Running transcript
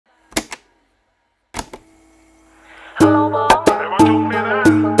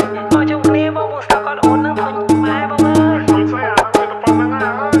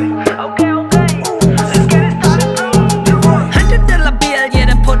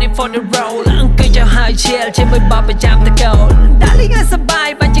ready for the roll អង្គុយចុះហើយឈៀលជាមួយបបប្រចាំតកូល Darling ឲ្យសប្បាយ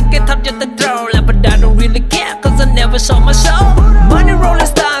បើជាគេថប់យកទៅ troll But I don't really care cause I never saw my soul Money rolling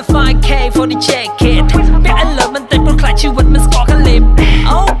star 5k for the check it ពាក់ឲ្យលើមិនតិចព្រោះខ្លាចជីវិតមិនស្គាល់កាលីប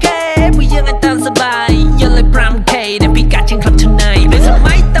Okay ពួកយើងឲ្យតាមសប្បាយយកលើ 5k ដែលពីកាច់ជាង club tonight ពេលស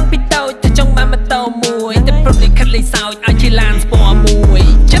ម័យតាំងពីតូចទៅចង់បានម៉ូតូមួយតែព្រឹកលេខិតលេខសោចឲ្យជាឡានស្ពណ៌មួយ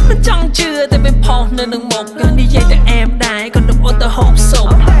ចិត្តមិនចង់ជឿតែវាផុសនៅនឹងមុខក៏និយាយតែអែមដែរក៏នឹកអូនទៅហូបសុំ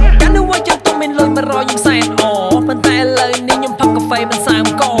កាលនោះវាចង់ទៅមានលុយ100យើងសែនអប៉ុន្តែឥឡូវនេះខ្ញុំផឹកកាហ្វេមិនសើម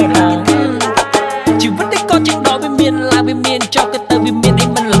កជីវិតតែក៏ជាងដល់វាមានឡើងវាមានចុះក៏ទៅវាមានអី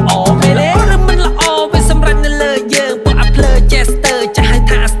មិនល្អមែនទេឬមិនល្អវាសម្រាប់នៅលើយើងពួកអាភ្លើចេះស្ទើចាស់ឲ្យ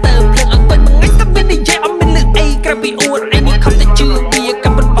ថាស្ទើភ្លើងអង្គុយមួយថ្ងៃតែមាននិយាយអត់មានលើអីក្រៅពីអួតឯនេះខំតែជឿវា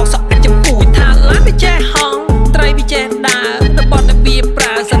កំប៉ុនបោកសក់អាចពូចថាឡានវាចេះហងត្រីវាចេះដើរតែបត់តែវាប្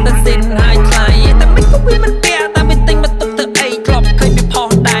រើសិនតែសិនហើយថ្លៃតែមិនក៏វាមិនពាក់តែវាទិញមកទុកទៅអីធ្លាប់ឃើញវាផុស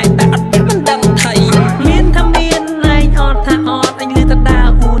ដែរតែអត់biếtមិនដឹងថៃមានថាមានឯងអត់ថាអត់អញលឺតែដើរ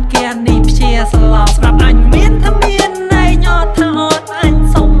អួតគេនេះព្យាស្លាប់ស្រាប់អញមានថាមានឯងអត់ថាអត់អញ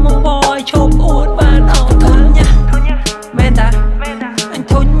សុំមកបយឈប់អួតបានអត់ធុញណាមែនតាអញ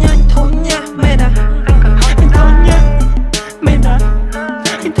ធុញណាមែនតាអញធុញណាមែនតា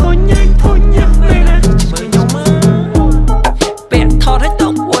អញធុញណាមែនតាមើលខ្ញុំមើលពាក់ថតឲ្យຕົ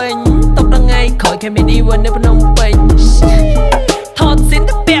កវិញຕົកដល់ថ្ងៃក្រោយគេមាន event នៅភ្នំពេញថតស៊ីន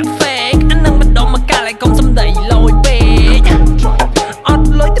ទៅពាក់ fake អានឹងមិនដុំមកកាលឲ្យកុំសំដីលយពេកអត់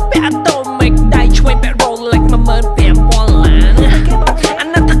លុយទៅពាក់ atomic ដៃឆ្វេងពាក់ Rolex 15000ឡានអា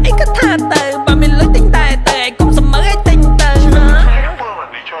នោះថាអីក៏ថាទៅបើមានលុយទិញតែឯងកុំសម្មើឲ្យទិញទៅណា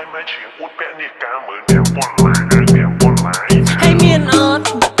你在买钱，我bet你敢问点不来。